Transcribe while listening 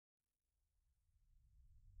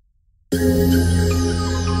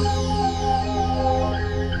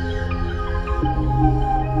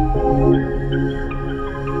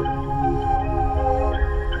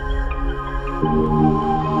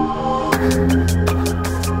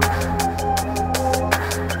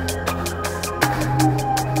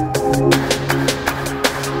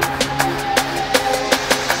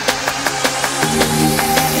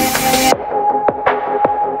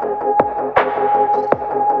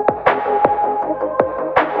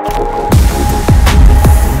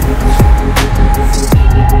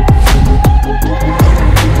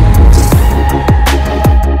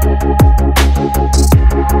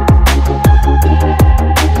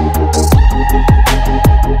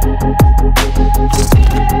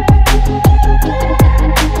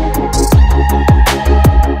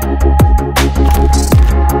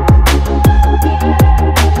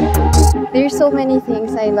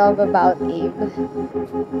love about Abe.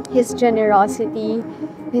 His generosity,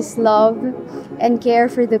 his love, and care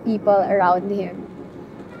for the people around him.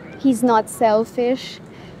 He's not selfish,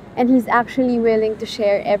 and he's actually willing to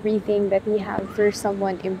share everything that he has for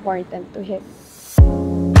someone important to him.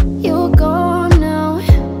 You're gone now,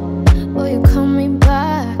 will you coming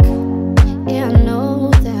back? Yeah, I know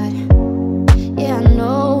that. Yeah, I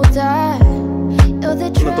know that.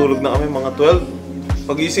 Natulog na kami mga 12.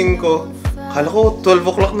 Pagising ko, akala ko 12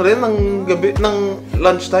 o'clock na rin ng gabi, ng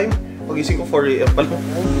lunchtime. Pagising ko 4 AM pa lang.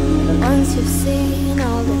 Once you've seen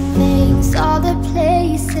all the things, all the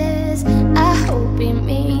places, I hope it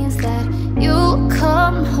means that you'll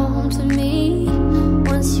come home to me.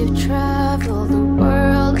 Once you've traveled the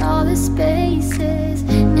world, all the spaces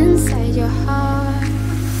inside your heart,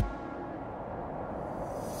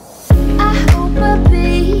 I hope I'll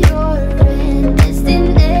be your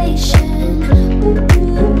destination.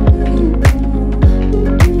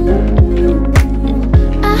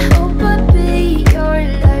 I hope I'll be your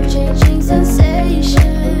life-changing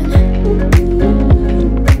sensation.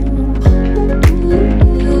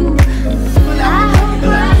 I hope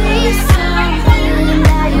I'll be something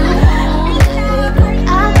that you won't let go.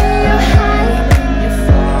 I'll be your high when you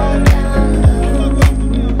fall down low.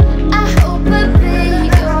 I hope I'll be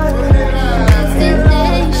your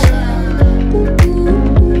destination.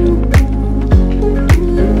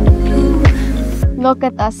 Look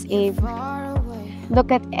at us, Abe.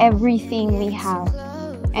 Look at everything we have.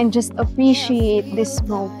 And just appreciate this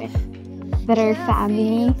moment. That our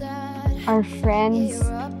family, our friends,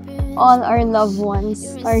 all our loved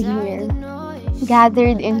ones are here.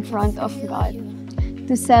 Gathered in front of God.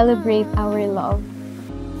 To celebrate our love.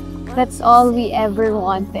 That's all we ever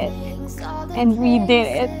wanted. And we did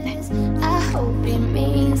it. I hope it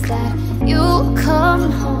means that you'll come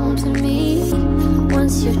home to me.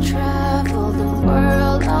 Once you've traveled the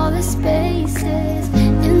world, all the spaces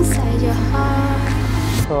inside your heart.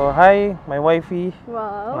 So, hi, my wifey.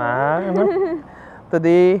 Wow.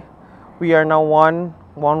 Today, we are now one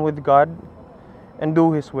with God, and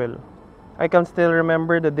do His will. I can still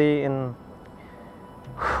remember the day in...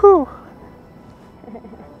 Whew.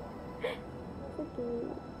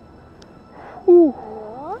 Whew.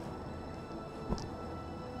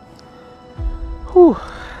 Whew.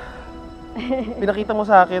 Pinakita mo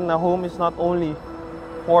sa akin na home is not only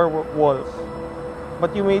four walls,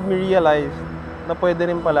 but you made me realize na pwede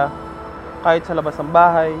rin pala kahit sa labas ng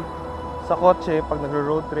bahay, sa kotse pag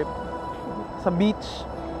nagro-road trip, sa beach.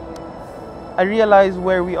 I realize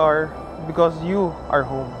where we are because you are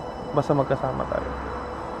home. Basta magkasama tayo.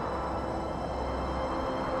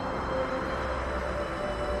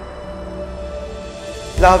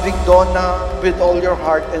 Loving Donna with all your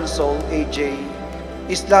heart and soul, AJ,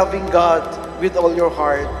 is loving God with all your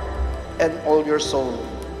heart and all your soul.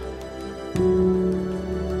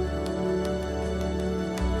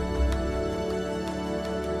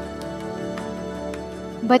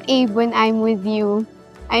 But Abe, when I'm with you,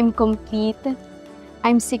 I'm complete,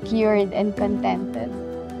 I'm secured and contented.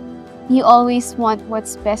 You always want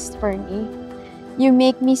what's best for me. You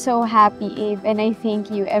make me so happy, Abe, and I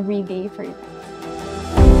thank you every day for that.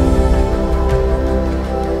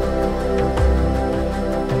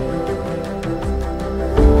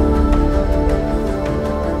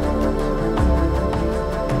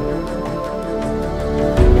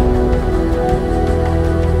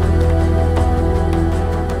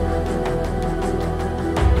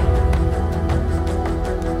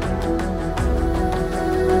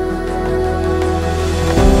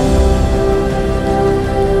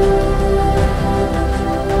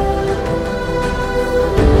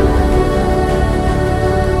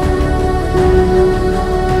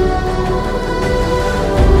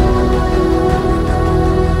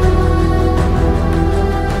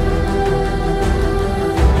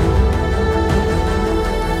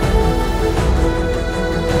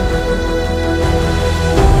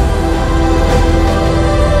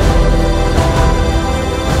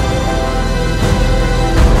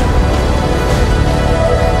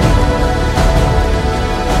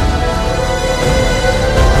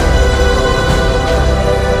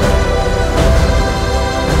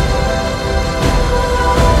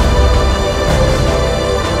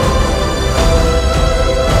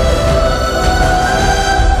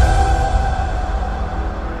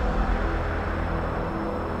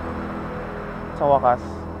 Sa wakas,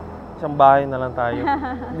 isang bahay na lang tayo.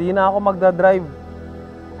 Hindi na ako magdadrive.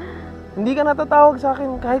 Hindi ka natatawag sa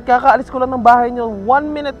akin kahit kakaalis ko lang ng bahay niyo 1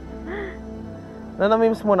 minute.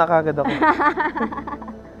 Nanamims mo na kagad ako.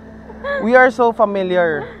 We are so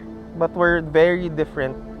familiar, but we're very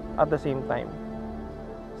different at the same time.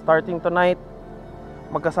 Starting tonight,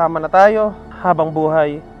 magkasama na tayo habang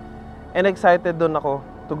buhay. And excited doon ako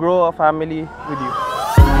to grow a family with you.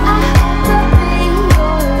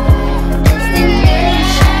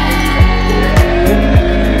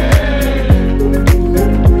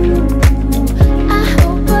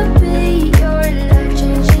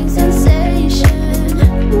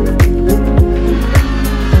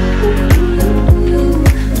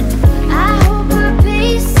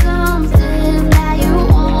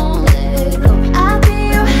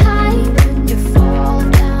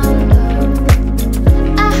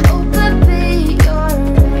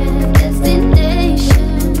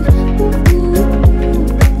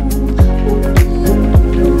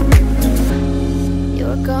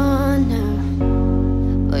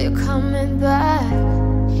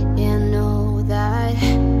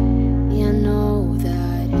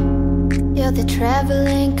 The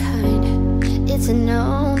traveling kind, it's a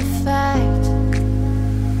known fact.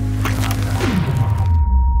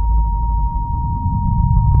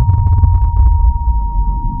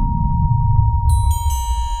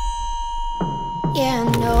 Yeah,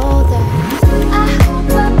 I know that. I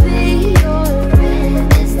hope I'll be your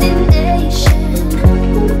destination.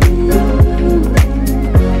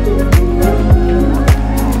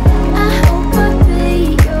 I hope I'll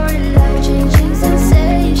be your life-changing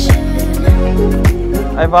sensation.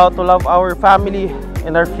 I vow to love our family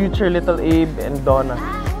and our future little Abe and Donna.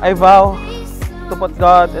 I vow to put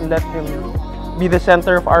God and let Him be the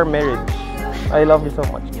center of our marriage. I love you so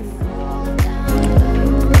much.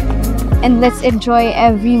 And let's enjoy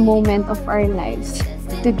every moment of our lives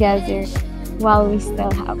together while we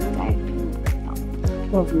still have time.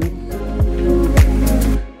 Love you.